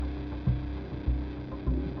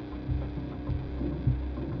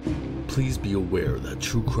Please be aware that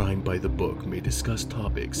True Crime by the Book may discuss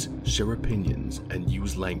topics, share opinions, and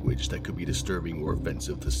use language that could be disturbing or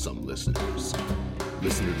offensive to some listeners.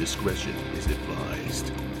 Listener discretion is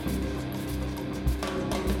advised.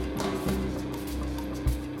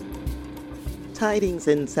 Tidings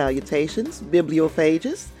and salutations,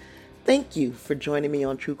 bibliophages. Thank you for joining me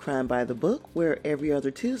on True Crime by the Book, where every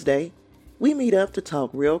other Tuesday we meet up to talk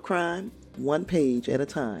real crime, one page at a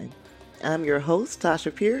time. I'm your host,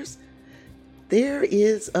 Tasha Pierce. There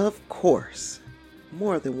is, of course,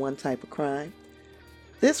 more than one type of crime.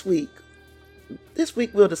 This week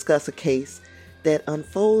we'll discuss a case that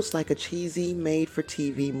unfolds like a cheesy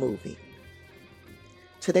made-for-TV movie.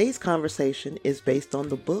 Today's conversation is based on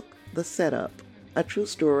the book The Setup, a true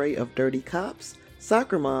story of dirty cops,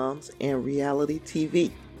 soccer moms, and reality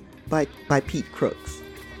TV by Pete Crooks.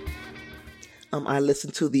 I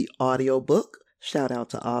listened to the audiobook, shout out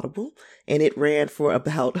to Audible, and it ran for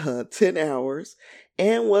about 10 hours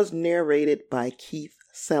and was narrated by Keith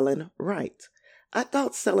Sellon-Wright. I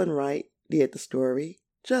thought Sellon-Wright did the story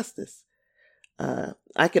justice.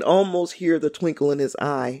 I could almost hear the twinkle in his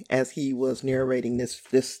eye as he was narrating this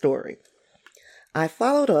story. I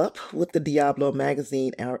followed up with the Diablo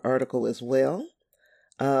magazine article as well.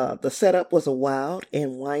 The Setup was a wild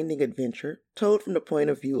and winding adventure told from the point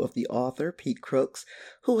of view of the author, Pete Crooks,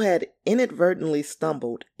 who had inadvertently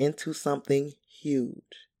stumbled into something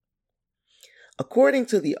huge. According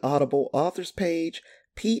to the Audible authors page,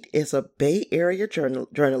 Pete is a Bay Area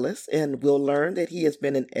journalist, and we'll learn that he has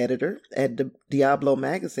been an editor at Diablo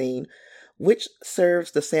magazine, which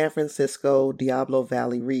serves the San Francisco Diablo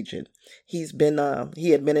Valley region. He had been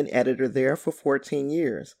an editor there for 14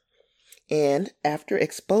 years. And after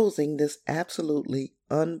exposing this absolutely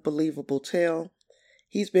unbelievable tale,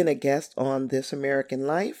 he's been a guest on This American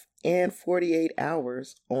Life and 48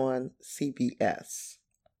 Hours on CBS.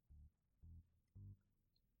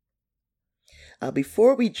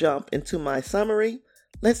 Before we jump into my summary,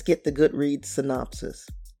 let's get the Goodreads synopsis.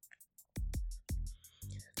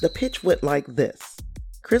 The pitch went like this.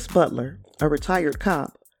 Chris Butler, a retired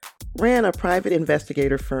cop, ran a private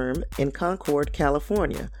investigator firm in Concord,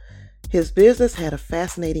 California. His business had a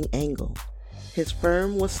fascinating angle. His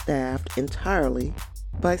firm was staffed entirely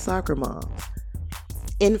by soccer moms.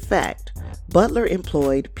 In fact, Butler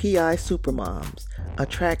employed PI supermoms,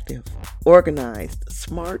 attractive, organized,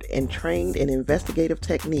 smart, and trained in investigative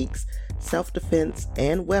techniques, self-defense,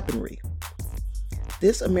 and weaponry.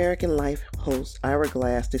 This American Life host, Ira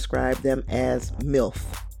Glass, described them as MILF,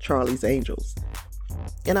 Charlie's Angels.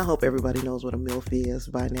 And I hope everybody knows what a MILF is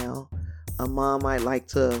by now. A mom might like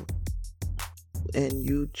to, and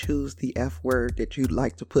you choose the F word that you'd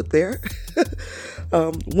like to put there.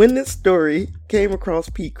 When this story came across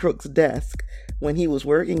Pete Crooks' desk when he was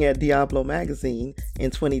working at Diablo magazine in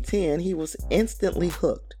 2010, he was instantly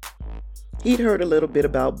hooked. He'd heard a little bit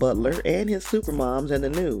about Butler and his supermoms in the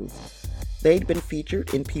news. They'd been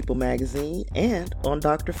featured in People magazine and on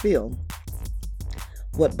Dr. Phil.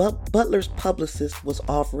 What Butler's publicist was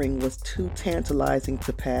offering was too tantalizing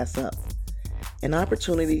to pass up. An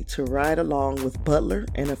opportunity to ride along with Butler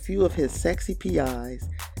and a few of his sexy PIs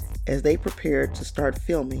as they prepared to start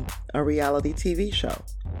filming a reality TV show.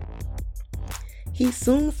 He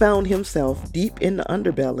soon found himself deep in the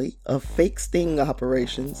underbelly of fake sting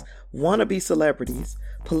operations, wannabe celebrities,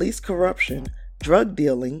 police corruption, drug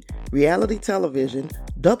dealing, reality television,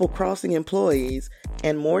 double-crossing employees,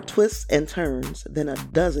 and more twists and turns than a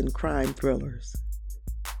dozen crime thrillers.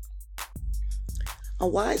 A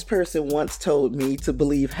wise person once told me to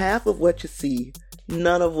believe half of what you see,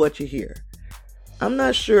 none of what you hear. I'm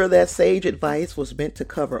not sure that sage advice was meant to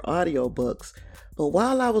cover audiobooks, but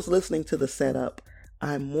while I was listening to The Setup,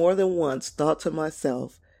 I more than once thought to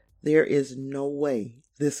myself, there is no way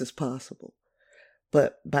this is possible.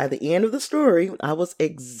 But by the end of the story, I was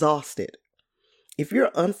exhausted. If you're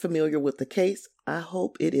unfamiliar with the case, I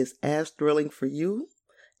hope it is as thrilling for you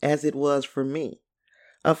as it was for me.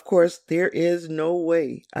 Of course, there is no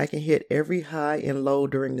way I can hit every high and low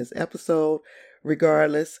during this episode.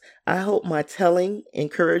 Regardless, I hope my telling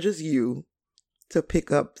encourages you to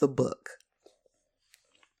pick up the book.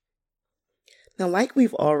 Now, like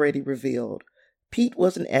we've already revealed, Pete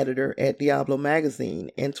was an editor at Diablo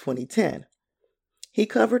magazine in 2010. He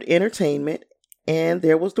covered entertainment, and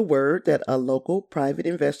there was the word that a local private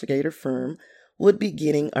investigator firm would be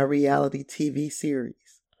getting a reality TV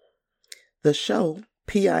series. The show,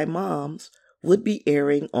 PI Moms, would be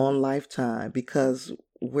airing on Lifetime because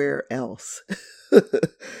where else?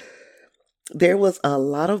 There was a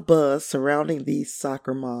lot of buzz surrounding these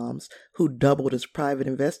soccer moms who doubled as private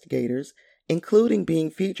investigators, including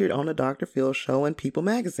being featured on the Dr. Phil show and People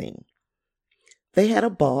magazine. They had a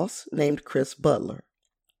boss named Chris Butler.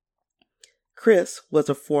 Chris was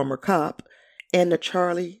a former cop and the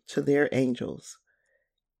Charlie to their Angels.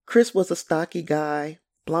 Chris was a stocky guy,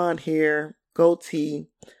 blonde hair, goatee,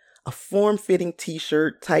 a form-fitting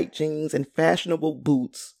t-shirt, tight jeans, and fashionable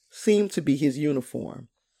boots seemed to be his uniform.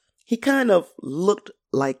 He kind of looked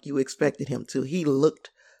like you expected him to. He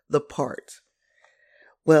looked the part.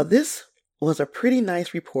 Well, this was a pretty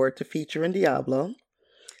nice report to feature in Diablo.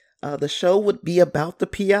 The show would be about the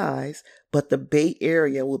PIs, but the Bay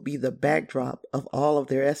Area would be the backdrop of all of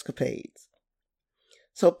their escapades.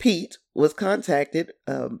 So Pete was contacted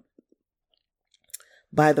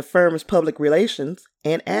by the firm's public relations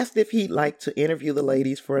and asked if he'd like to interview the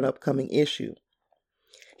ladies for an upcoming issue.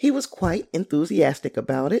 He was quite enthusiastic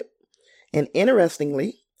about it, and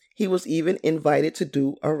interestingly, he was even invited to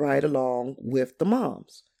do a ride-along with the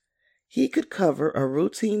moms. He could cover a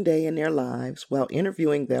routine day in their lives while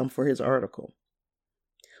interviewing them for his article.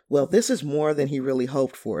 Well, this is more than he really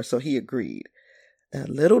hoped for, so he agreed.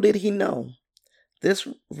 Little did he know, this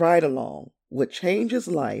ride-along would change his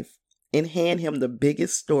life and hand him the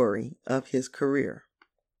biggest story of his career.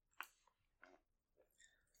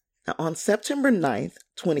 Now, on September 9th,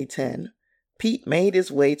 2010, Pete made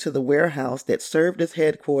his way to the warehouse that served as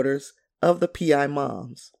headquarters of the PI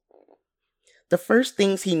moms. The first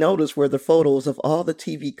things he noticed were the photos of all the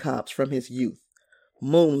TV cops from his youth.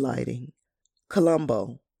 Moonlighting,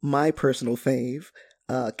 Columbo, my personal fave,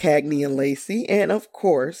 Cagney and Lacey, and of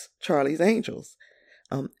course, Charlie's Angels.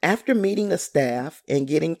 After meeting the staff and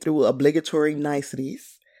getting through obligatory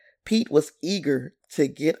niceties, Pete was eager to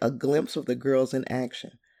get a glimpse of the girls in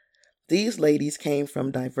action. These ladies came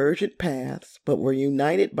from divergent paths, but were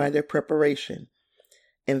united by their preparation,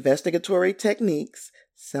 investigatory techniques,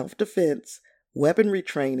 self-defense, weaponry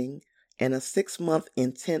training, and a 6-month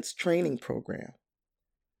intense training program.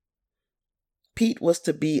 Pete was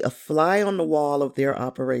to be a fly on the wall of their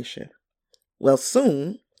operation. Well,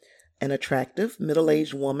 soon, an attractive,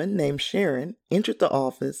 middle-aged woman named Sharon entered the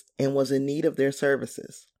office and was in need of their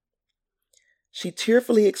services. She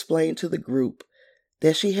tearfully explained to the group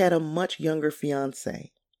that she had a much younger fiancé.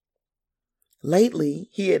 Lately,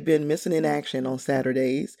 he had been missing in action on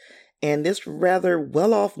Saturdays, and this rather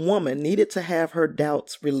well-off woman needed to have her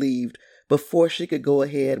doubts relieved before she could go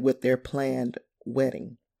ahead with their planned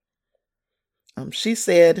wedding. She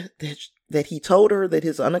said that he told her that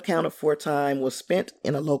his unaccounted-for time was spent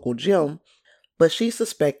in a local gym, but she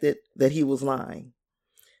suspected that he was lying.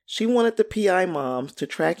 She wanted the PI moms to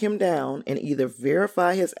track him down and either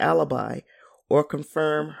verify his alibi or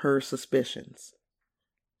confirm her suspicions.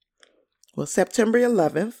 Well, September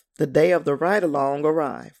 11th, the day of the ride-along,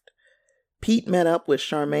 arrived. Pete met up with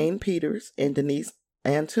Charmaine Peters and Denise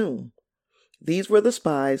Antoon. These were the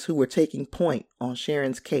spies who were taking point on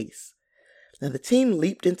Sharon's case. Now, the team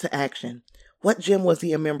leaped into action. What gym was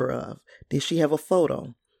he a member of? Did she have a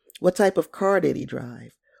photo? What type of car did he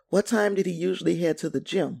drive? What time did he usually head to the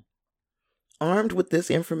gym? Armed with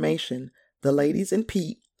this information, the ladies and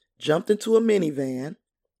Pete jumped into a minivan,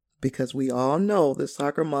 because we all know that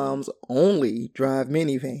soccer moms only drive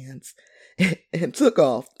minivans, and took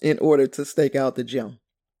off in order to stake out the gym.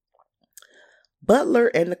 Butler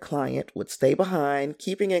and the client would stay behind,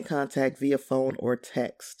 keeping in contact via phone or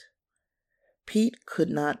text. Pete could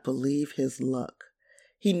not believe his luck.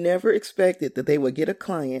 He never expected that they would get a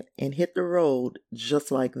client and hit the road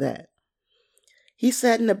just like that. He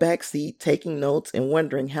sat in the back seat taking notes and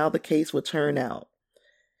wondering how the case would turn out.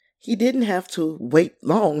 He didn't have to wait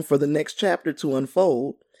long for the next chapter to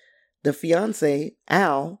unfold. The fiancé,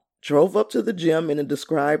 Al, drove up to the gym in a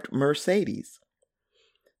described Mercedes.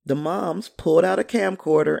 The moms pulled out a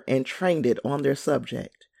camcorder and trained it on their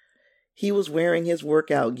subject. He was wearing his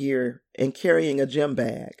workout gear and carrying a gym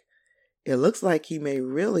bag. It looks like he may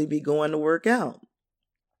really be going to work out.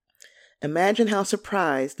 Imagine how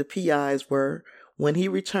surprised the PIs were when he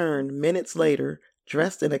returned minutes later,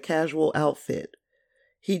 dressed in a casual outfit.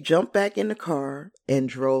 He jumped back in the car and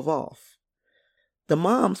drove off. The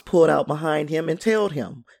moms pulled out behind him and tailed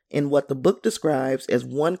him in what the book describes as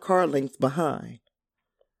 1 car length behind.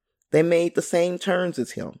 They made the same turns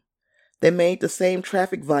as him. They made the same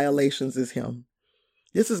traffic violations as him.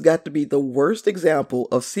 This has got to be the worst example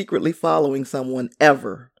of secretly following someone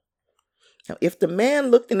ever. Now, if the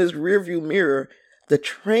man looked in his rearview mirror, the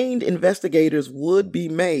trained investigators would be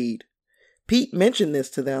made. Pete mentioned this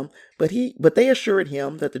to them, but they assured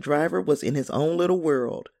him that the driver was in his own little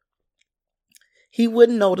world. He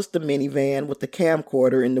wouldn't notice the minivan with the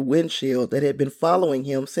camcorder in the windshield that had been following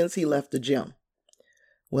him since he left the gym.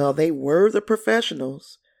 Well, they were the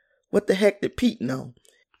professionals. What the heck did Pete know?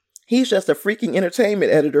 He's just a freaking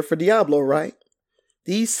entertainment editor for Diablo, right?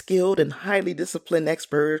 These skilled and highly disciplined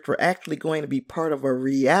experts were actually going to be part of a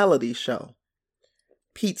reality show.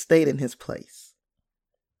 Pete stayed in his place.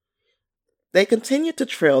 They continued to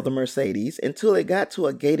trail the Mercedes until they got to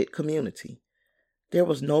a gated community. There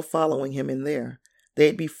was no following him in there.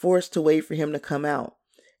 They'd be forced to wait for him to come out,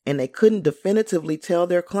 and they couldn't definitively tell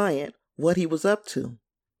their client what he was up to.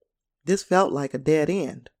 This felt like a dead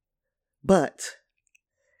end. But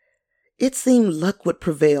it seemed luck would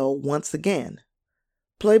prevail once again.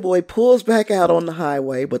 Playboy pulls back out on the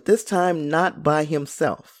highway, but this time not by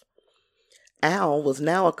himself. Al was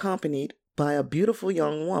now accompanied by a beautiful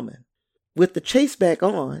young woman. With the chase back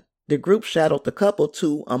on, the group shadowed the couple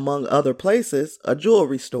to, among other places, a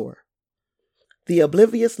jewelry store. The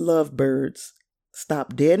oblivious lovebirds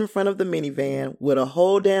stopped dead in front of the minivan with a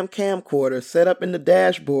whole damn camcorder set up in the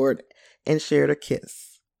dashboard and shared a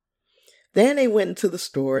kiss. Then they went into the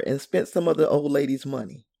store and spent some of the old lady's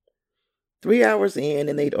money. 3 hours in,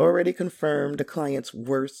 and they'd already confirmed the client's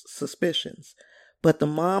worst suspicions. But the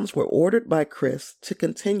moms were ordered by Chris to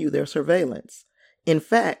continue their surveillance. In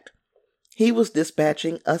fact, he was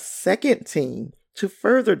dispatching a second team to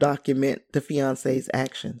further document the fiancé's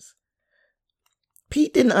actions.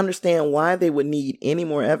 Pete didn't understand why they would need any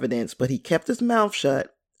more evidence, but he kept his mouth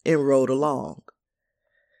shut and rode along.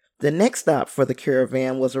 The next stop for the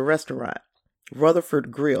caravan was a restaurant,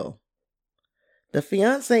 Rutherford Grill. The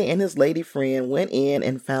fiancé and his lady friend went in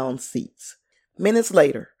and found seats. Minutes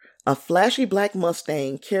later, a flashy black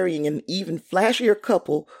Mustang carrying an even flashier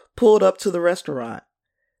couple pulled up to the restaurant.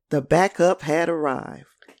 The backup had arrived.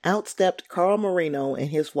 Out stepped Carl Marino and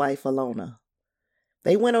his wife Alona.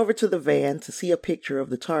 They went over to the van to see a picture of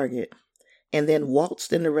the target, and then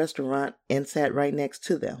waltzed in the restaurant and sat right next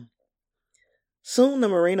to them. Soon the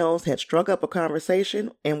Marinos had struck up a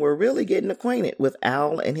conversation and were really getting acquainted with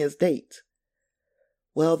Al and his date.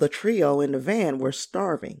 Well, the trio in the van were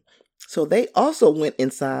starving, so they also went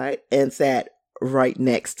inside and sat right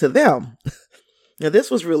next to them. Now, this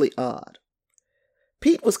was really odd.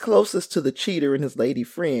 Pete was closest to the cheater and his lady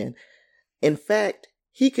friend. In fact,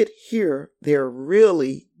 he could hear their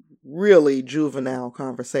really, really juvenile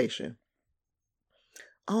conversation.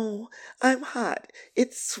 "Oh, I'm hot.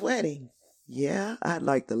 It's sweating." "Yeah, I'd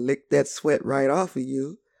like to lick that sweat right off of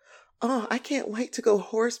you." "Oh, I can't wait to go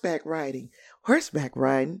horseback riding." "Horseback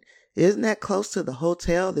riding? Isn't that close to the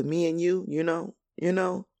hotel that me and you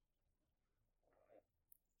know?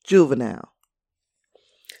 Juvenile.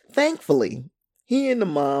 Thankfully, he and the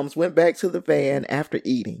moms went back to the van after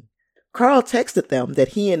eating. Carl texted them that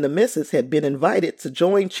he and the missus had been invited to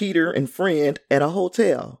join cheater and friend at a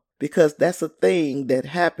hotel, because that's a thing that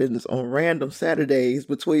happens on random Saturdays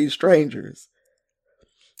between strangers.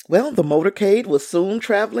 Well, the motorcade was soon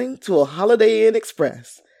traveling to a Holiday Inn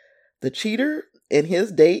Express. The cheater and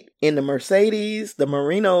his date in the Mercedes, the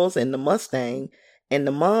Marinos and the Mustang, and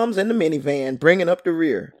the moms in the minivan bringing up the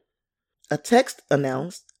rear. A text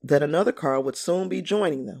announced that another car would soon be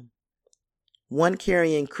joining them, one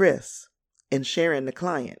carrying Chris and Sharon the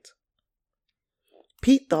client.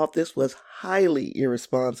 Pete thought this was highly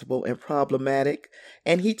irresponsible and problematic,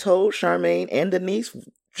 and he told Charmaine and Denise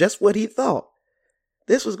just what he thought.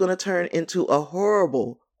 This was going to turn into a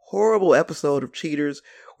horrible, horrible episode of Cheaters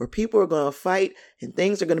where people are going to fight and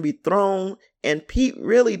things are going to be thrown, and Pete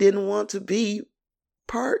really didn't want to be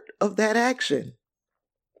part of that action.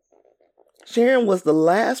 Sharon was the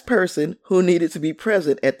last person who needed to be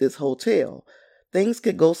present at this hotel. Things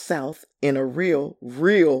could go south in a real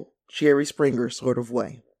Jerry Springer sort of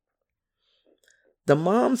way. The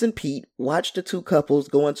moms and Pete watched the two couples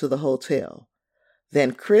go into the hotel.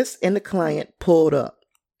 Then Chris and the client pulled up.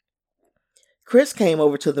 Chris came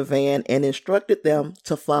over to the van and instructed them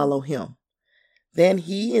to follow him. Then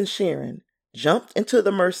he and Sharon jumped into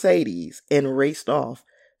the Mercedes and raced off,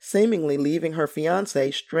 seemingly leaving her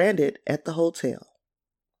fiancé stranded at the hotel.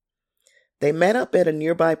 They met up at a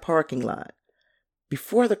nearby parking lot.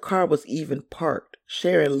 Before the car was even parked,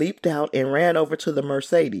 Sharon leaped out and ran over to the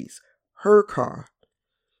Mercedes, her car,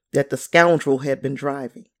 that the scoundrel had been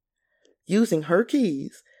driving. Using her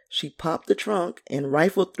keys, she popped the trunk and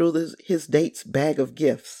rifled through his date's bag of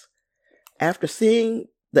gifts. After seeing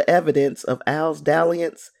the evidence of Al's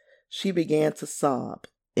dalliance, she began to sob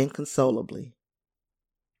inconsolably.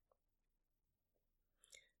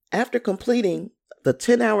 After completing the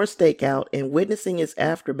 10-hour stakeout and witnessing its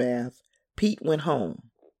aftermath, Pete went home.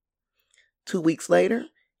 2 weeks later,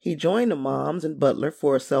 he joined the moms and Butler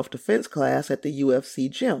for a self-defense class at the UFC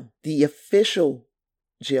gym, the official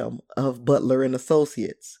gym of Butler and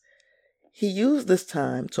Associates. He used this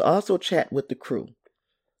time to also chat with the crew.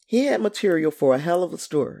 He had material for a hell of a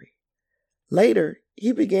story. Later,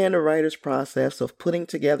 he began the writer's process of putting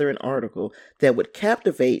together an article that would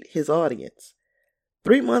captivate his audience.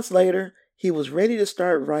 3 months later, he was ready to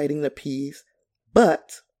start writing the piece,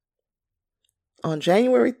 but on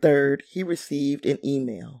January 3rd, he received an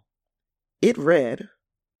email. It read,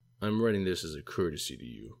 "I'm writing this as a courtesy to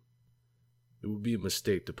you. It would be a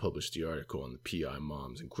mistake to publish the article on the PI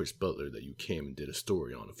moms and Chris Butler that you came and did a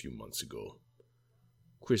story on a few months ago.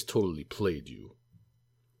 Chris totally played you.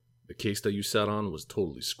 The case that you sat on was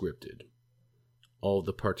totally scripted. All of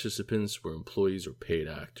the participants were employees or paid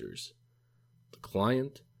actors. The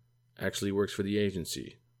client actually works for the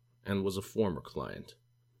agency and was a former client.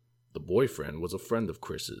 The boyfriend was a friend of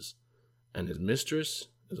Chris's, and his mistress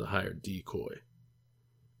is a hired decoy.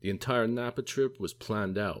 The entire Napa trip was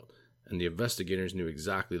planned out, and the investigators knew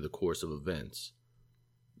exactly the course of events.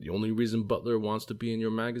 The only reason Butler wants to be in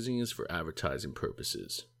your magazine is for advertising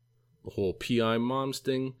purposes. The whole PI Moms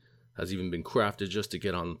thing has even been crafted just to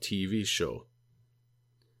get on the TV show.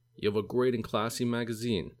 You have a great and classy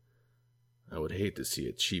magazine. I would hate to see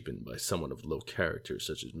it cheapened by someone of low character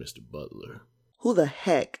such as Mr. Butler." Who the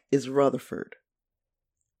heck is Rutherford?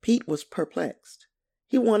 Pete was perplexed.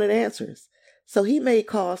 He wanted answers, so he made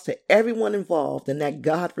calls to everyone involved in that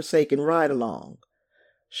godforsaken ride-along.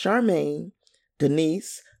 Charmaine,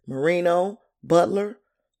 Denise, Marino, Butler,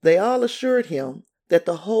 they all assured him that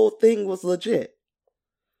the whole thing was legit.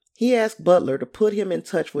 He asked Butler to put him in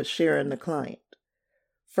touch with Sharon, the client.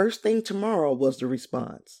 "First thing tomorrow," was the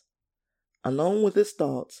response. Alone with his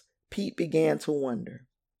thoughts, Pete began to wonder.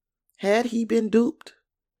 Had he been duped?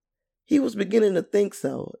 He was beginning to think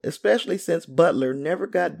so, especially since Butler never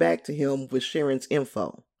got back to him with Sharon's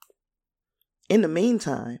info. In the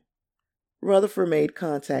meantime, Rutherford made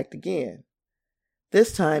contact again.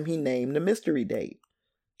 This time he named the mystery date.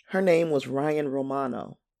 Her name was Ryan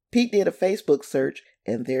Romano. Pete did a Facebook search,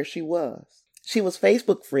 and there she was. She was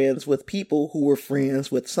Facebook friends with people who were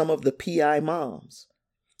friends with some of the PI moms.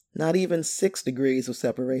 Not even 6 degrees of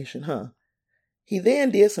separation, huh? He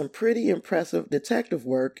then did some pretty impressive detective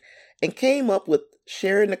work and came up with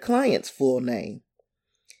Sharon the client's full name.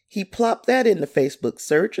 He plopped that in the Facebook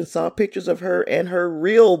search and saw pictures of her and her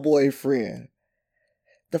real boyfriend.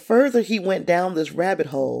 The further he went down this rabbit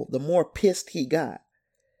hole, the more pissed he got.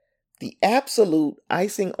 The absolute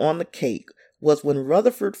icing on the cake was when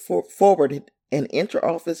Rutherford forwarded an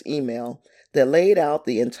interoffice email that laid out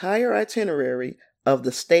the entire itinerary of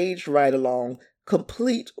the staged ride-along,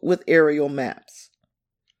 complete with aerial maps.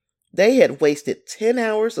 They had wasted 10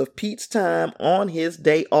 hours of Pete's time on his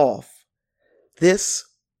day off. This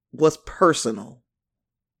was personal.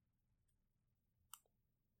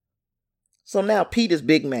 So now Pete is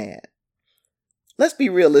big mad. Let's be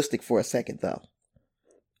realistic for a second, though.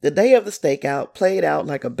 The day of the stakeout played out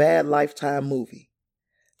like a bad Lifetime movie.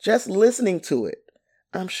 Just listening to it,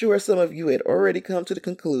 I'm sure some of you had already come to the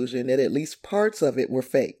conclusion that at least parts of it were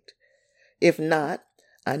faked. If not,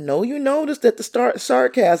 I know you noticed that the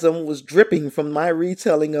sarcasm was dripping from my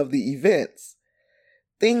retelling of the events.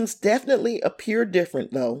 Things definitely appear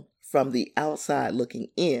different, though, from the outside looking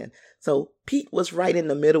in. So Pete was right in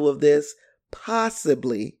the middle of this.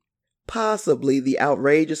 Possibly the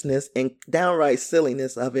outrageousness and downright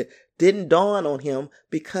silliness of it didn't dawn on him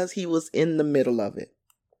because he was in the middle of it.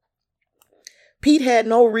 Pete had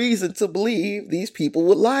no reason to believe these people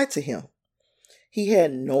would lie to him. He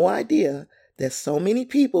had no idea that so many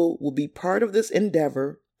people would be part of this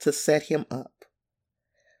endeavor to set him up.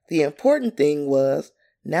 The important thing was,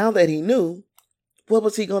 now that he knew, what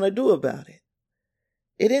was he going to do about it?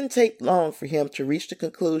 It didn't take long for him to reach the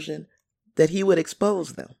conclusion that he would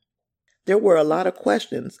expose them. There were a lot of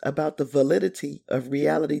questions about the validity of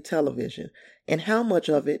reality television and how much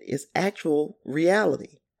of it is actual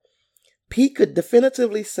reality. Pete could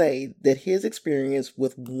definitively say that his experience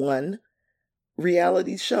with one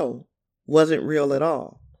reality show wasn't real at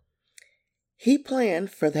all. He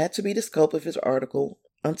planned for that to be the scope of his article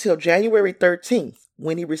until January 13th,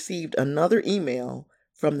 when he received another email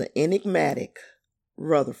from the enigmatic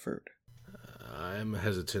Rutherford. "I'm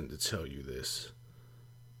hesitant to tell you this.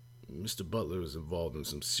 Mr. Butler is involved in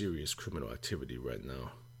some serious criminal activity right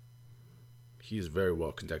now. He is very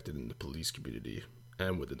well connected in the police community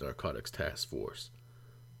and with the Narcotics Task Force.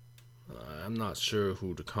 I'm not sure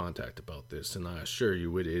who to contact about this, and I assure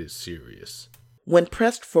you it is serious." When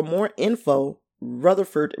pressed for more info,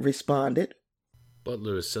 Rutherford responded,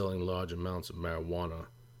 "Butler is selling large amounts of marijuana,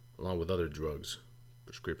 along with other drugs,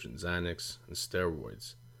 prescription Xanax, and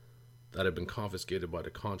steroids, that have been confiscated by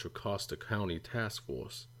the Contra Costa County Task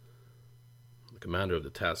Force. The commander of the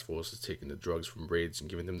task force is taking the drugs from raids and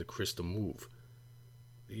giving them to Chris to move.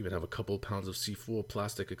 They even have a couple of pounds of C4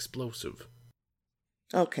 plastic explosive."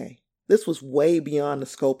 Okay, this was way beyond the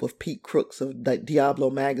scope of Pete Crooks of Diablo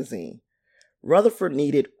magazine. Rutherford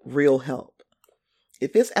needed real help.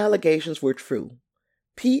 If his allegations were true,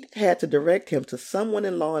 Pete had to direct him to someone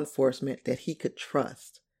in law enforcement that he could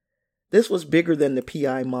trust. This was bigger than the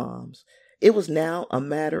PI moms. It was now a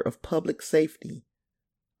matter of public safety.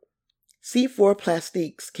 C4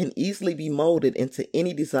 plastiques can easily be molded into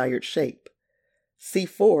any desired shape.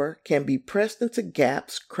 C4 can be pressed into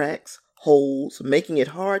gaps, cracks, holes, making it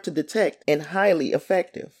hard to detect and highly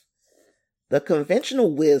effective. The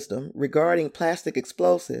conventional wisdom regarding plastic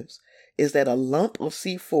explosives is that a lump of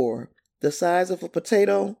C4, the size of a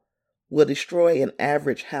potato, will destroy an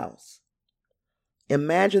average house.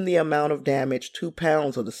 Imagine the amount of damage 2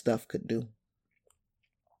 pounds of the stuff could do.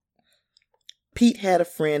 Pete had a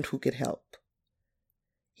friend who could help.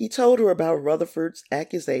 He told her about Rutherford's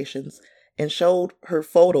accusations and showed her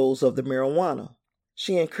photos of the marijuana.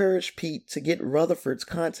 She encouraged Pete to get Rutherford's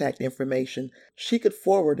contact information. She could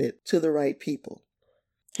forward it to the right people.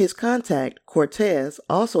 His contact, Cortez,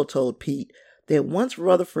 also told Pete that once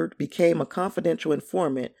Rutherford became a confidential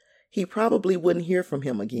informant, he probably wouldn't hear from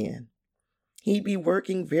him again. He'd be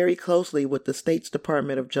working very closely with the state's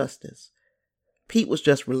Department of Justice. Pete was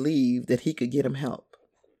just relieved that he could get him help.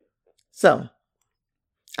 So,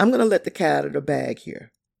 I'm going to let the cat out of the bag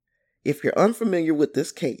here. If you're unfamiliar with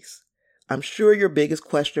this case, I'm sure your biggest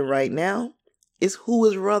question right now is, who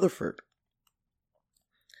is Rutherford?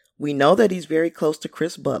 We know that he's very close to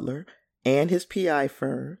Chris Butler and his PI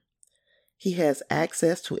firm. He has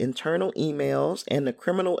access to internal emails and the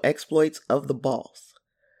criminal exploits of the boss.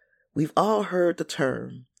 We've all heard the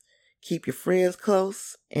term, keep your friends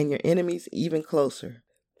close and your enemies even closer.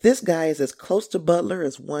 This guy is as close to Butler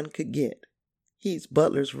as one could get. He's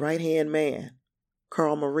Butler's right-hand man,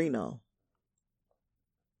 Carl Marino.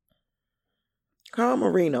 Carl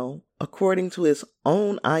Marino, according to his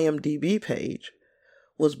own IMDb page,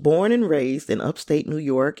 was born and raised in upstate New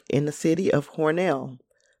York in the city of Hornell,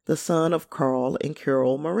 the son of Carl and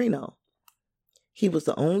Carol Marino. He was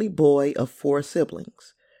the only boy of 4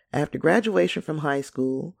 siblings. After graduation from high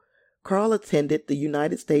school, Carl attended the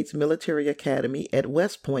United States Military Academy at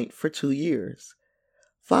West Point for 2 years.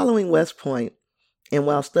 Following West Point, and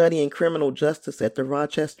while studying criminal justice at the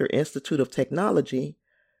Rochester Institute of Technology,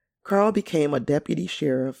 Carl became a deputy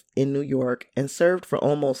sheriff in New York and served for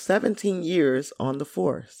almost 17 years on the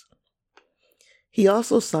force. He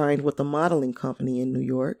also signed with a modeling company in New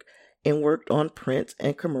York and worked on print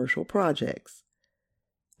and commercial projects.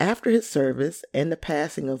 After his service and the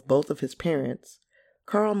passing of both of his parents,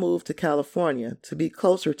 Carl moved to California to be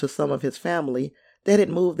closer to some of his family that had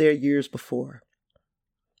moved there years before.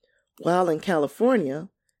 While in California,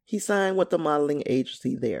 he signed with the modeling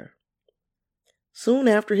agency there. Soon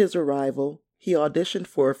after his arrival, he auditioned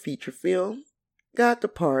for a feature film, got the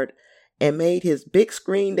part, and made his big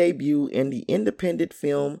screen debut in the independent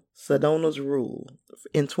film Sedona's Rule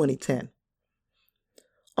in 2010.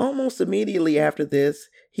 Almost immediately after this,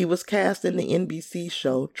 he was cast in the NBC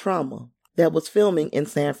show Trauma that was filming in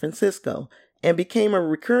San Francisco and became a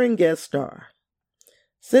recurring guest star.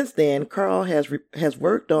 Since then, Carl has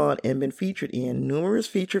worked on and been featured in numerous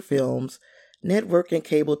feature films, network and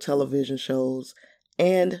cable television shows,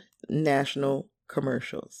 and national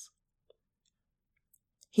commercials.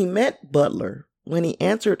 He met Butler when he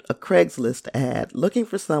answered a Craigslist ad looking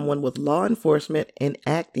for someone with law enforcement and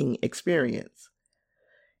acting experience.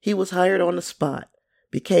 He was hired on the spot,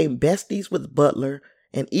 became besties with Butler,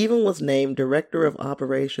 and even was named Director of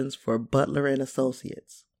Operations for Butler and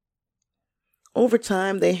Associates. Over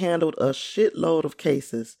time, they handled a shitload of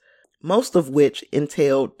cases, most of which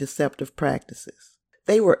entailed deceptive practices.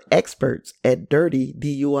 They were experts at dirty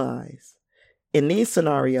DUIs. In these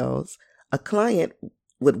scenarios, a client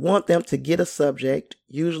would want them to get a subject,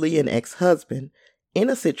 usually an ex-husband, in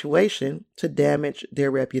a situation to damage their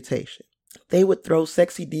reputation. They would throw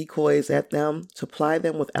sexy decoys at them to ply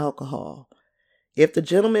them with alcohol. If the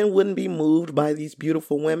gentleman wouldn't be moved by these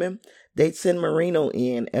beautiful women, they'd send Marino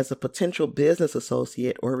in as a potential business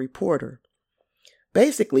associate or reporter.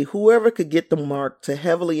 Basically, whoever could get the mark to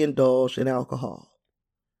heavily indulge in alcohol.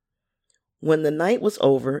 When the night was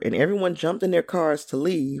over and everyone jumped in their cars to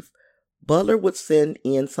leave, Butler would send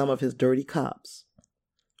in some of his dirty cops.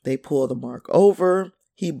 They pull the mark over,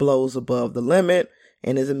 he blows above the limit,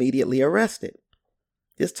 and is immediately arrested.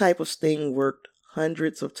 This type of sting worked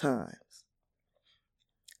hundreds of times.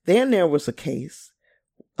 Then there was a case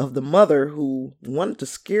of the mother who wanted to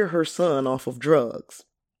scare her son off of drugs.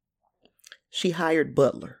 She hired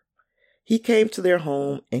Butler. He came to their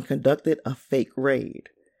home and conducted a fake raid.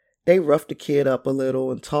 They roughed the kid up a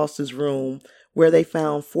little and tossed his room, where they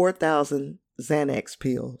found $4,000 Xanax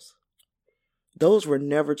pills. Those were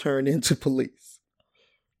never turned into police.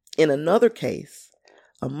 In another case,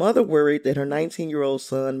 a mother worried that her 19-year-old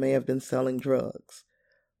son may have been selling drugs.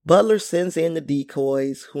 Butler sends in the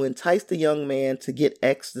decoys who entice the young man to get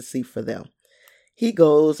ecstasy for them. He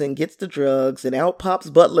goes and gets the drugs, and out pops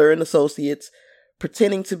Butler and associates,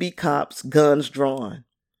 pretending to be cops, guns drawn.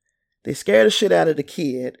 They scare the shit out of the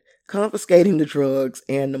kid, confiscating the drugs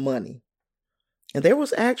and the money. And there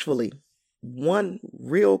was actually one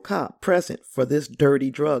real cop present for this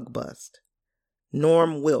dirty drug bust.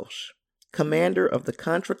 Norm Wilsh, commander of the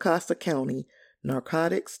Contra Costa County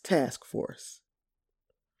Narcotics Task Force.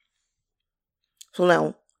 So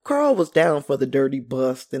now, Carl was down for the dirty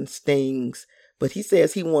bust and stings, but he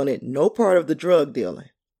says he wanted no part of the drug dealing.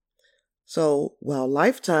 So while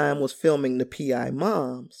Lifetime was filming the PI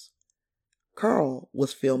moms, Carl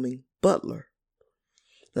was filming Butler.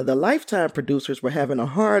 Now, the Lifetime producers were having a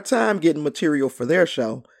hard time getting material for their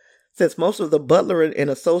show. Since most of the Butler and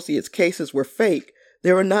Associates cases were fake,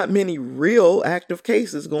 there were not many real active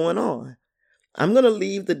cases going on. I'm going to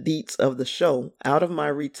leave the deets of the show out of my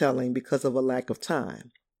retelling because of a lack of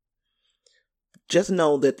time. Just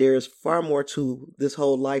know that there's far more to this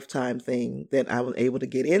whole Lifetime thing than I was able to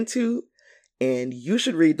get into, and you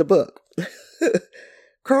should read the book.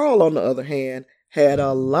 Carl, on the other hand, had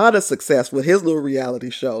a lot of success with his little reality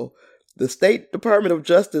show. The State Department of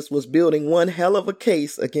Justice was building one hell of a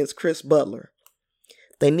case against Chris Butler.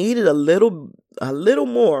 They needed a little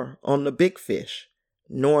more on the big fish,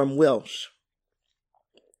 Norm Wilsh.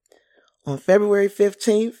 On February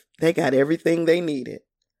 15th, they got everything they needed.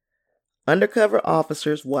 Undercover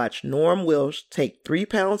officers watched Norm Wilsh take 3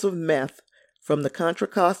 pounds of meth from the Contra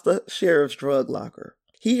Costa Sheriff's drug locker.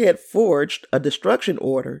 He had forged a destruction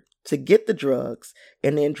order to get the drugs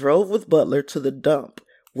and then drove with Butler to the dump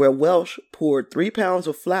where Welsh poured 3 pounds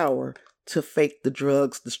of flour to fake the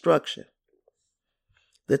drugs' destruction.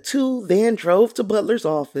 The two then drove to Butler's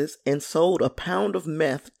office and sold a pound of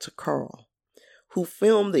meth to Carl, who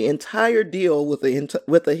filmed the entire deal with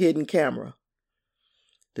a hidden camera.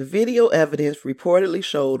 The video evidence reportedly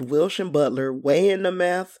showed Wilsh and Butler weighing the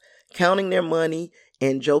meth, counting their money,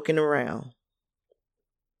 and joking around.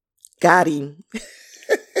 Got him.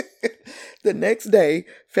 The next day,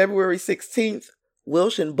 February 16th,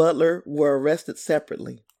 Wilsh and Butler were arrested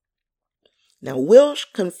separately. Now, Wilsh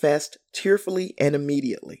confessed tearfully and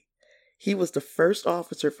immediately. He was the first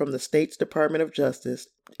officer from the state's Department of Justice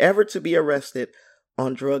ever to be arrested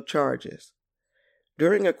on drug charges.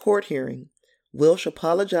 During a court hearing, Wilsh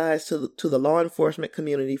apologized to the law enforcement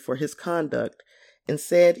community for his conduct and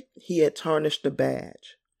said he had tarnished the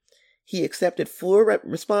badge. He accepted full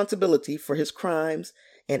responsibility for his crimes,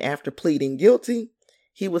 and after pleading guilty,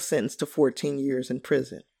 he was sentenced to 14 years in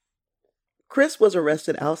prison. Chris was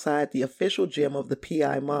arrested outside the official gym of the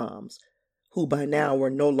PI moms, who by now were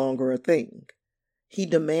no longer a thing. He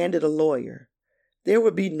demanded a lawyer. There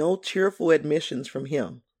would be no tearful admissions from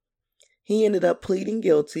him. He ended up pleading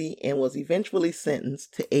guilty and was eventually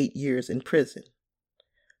sentenced to 8 years in prison.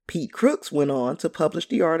 Pete Crooks went on to publish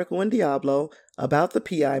the article in Diablo about the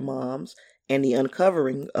PI moms and the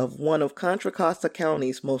uncovering of one of Contra Costa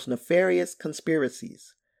County's most nefarious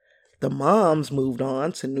conspiracies. The moms moved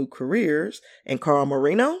on to new careers, and Carl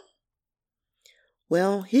Marino?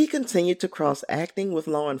 Well, he continued to cross acting with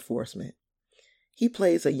law enforcement. He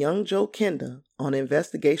plays a young Joe Kenda on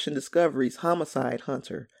Investigation Discovery's homicide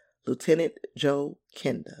hunter, Lieutenant Joe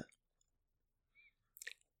Kenda.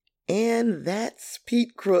 And that's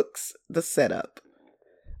Pete Crooks, the setup.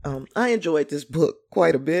 I enjoyed this book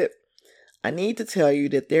quite a bit. I need to tell you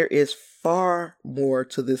that there is far more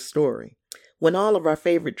to this story. When all of our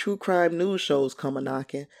favorite true crime news shows come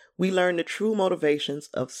a-knocking, we learn the true motivations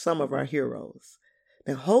of some of our heroes.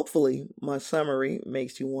 Now, hopefully, my summary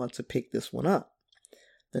makes you want to pick this one up.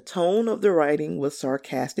 The tone of the writing was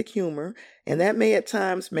sarcastic humor, and that may at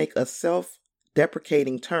times make a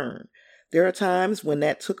self-deprecating turn. There are times when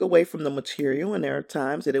that took away from the material, and there are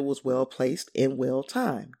times that it was well placed and well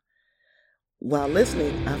timed. While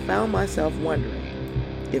listening, I found myself wondering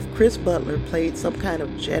if Chris Butler played some kind of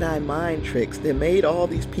Jedi mind tricks that made all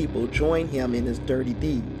these people join him in his dirty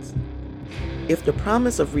deeds. If the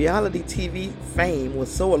promise of reality TV fame was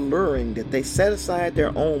so alluring that they set aside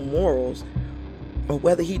their own morals, or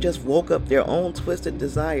whether he just woke up their own twisted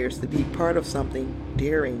desires to be part of something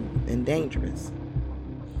daring and dangerous.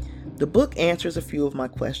 The book answers a few of my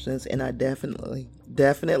questions, and I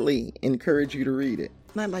definitely encourage you to read it.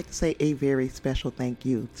 And I'd like to say a very special thank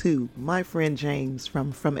you to my friend James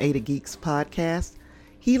from Ada Geeks podcast.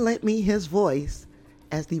 He lent me his voice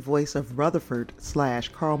as the voice of Rutherford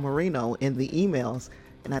 / Carl Marino in the emails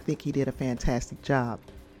and I think he did a fantastic job.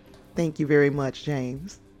 Thank you very much,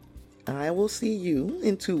 James. I will see you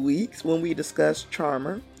in 2 weeks when we discuss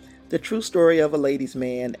Charmer, The True Story of a Ladies'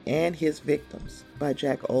 Man and His Victims by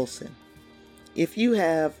Jack Olson. If you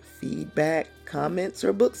have feedback, comments,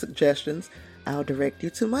 or book suggestions, I'll direct you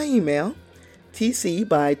to my email,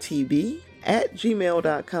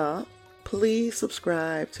 tcbytb@gmail.com. Please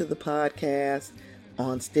subscribe to the podcast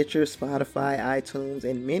on Stitcher, Spotify, iTunes,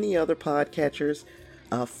 and many other podcatchers.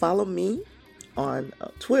 Follow me on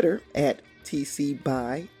Twitter at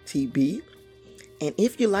tcbytb. And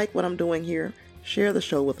if you like what I'm doing here, share the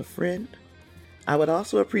show with a friend. I would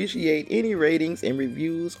also appreciate any ratings and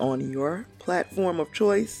reviews on your platform of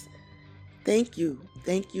choice. Thank you.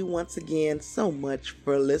 Thank you once again so much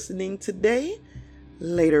for listening today.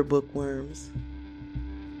 Later, bookworms.